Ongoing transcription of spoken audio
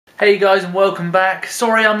Hey guys, and welcome back.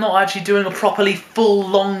 Sorry I'm not actually doing a properly full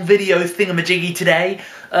long video thingamajiggy today.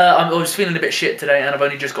 I was feeling a bit shit today and I've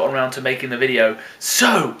only just gotten around to making the video.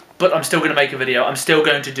 But I'm still going to make a video. I'm still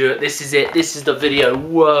going to do it. This is it. This is the video.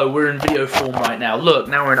 Whoa, we're in video form right now. Look,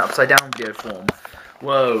 now we're in upside down video form.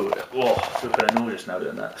 Whoa, whoa, I feel kind of nauseous now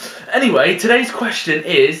doing that. Anyway, today's question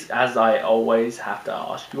is, as I always have to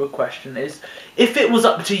ask you a question, is if it was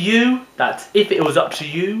up to you,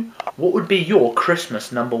 what would be your Christmas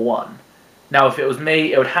 #1? Now, if it was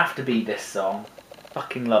me, it would have to be this song.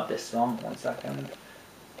 Fucking love this song. 1 second.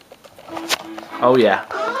 Oh yeah.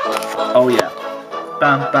 Oh yeah.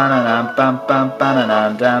 Bam bam bam bam bam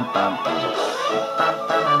bam bam bam.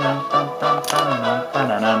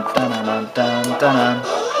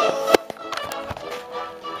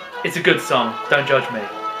 It's a good song, don't judge me.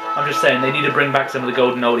 I'm just saying they need to bring back some of the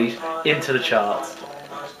golden oldies into the charts.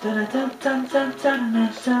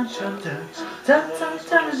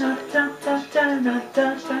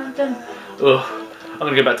 Ugh, I'm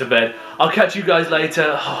gonna go back to bed. I'll catch you guys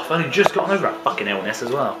later. Oh, I've only just gotten over a fucking illness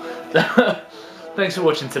as well. Thanks for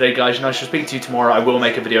watching today, guys, and I shall speak to you tomorrow. I will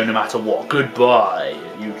make a video no matter what. Goodbye,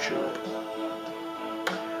 YouTube.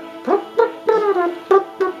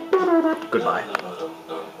 Goodbye.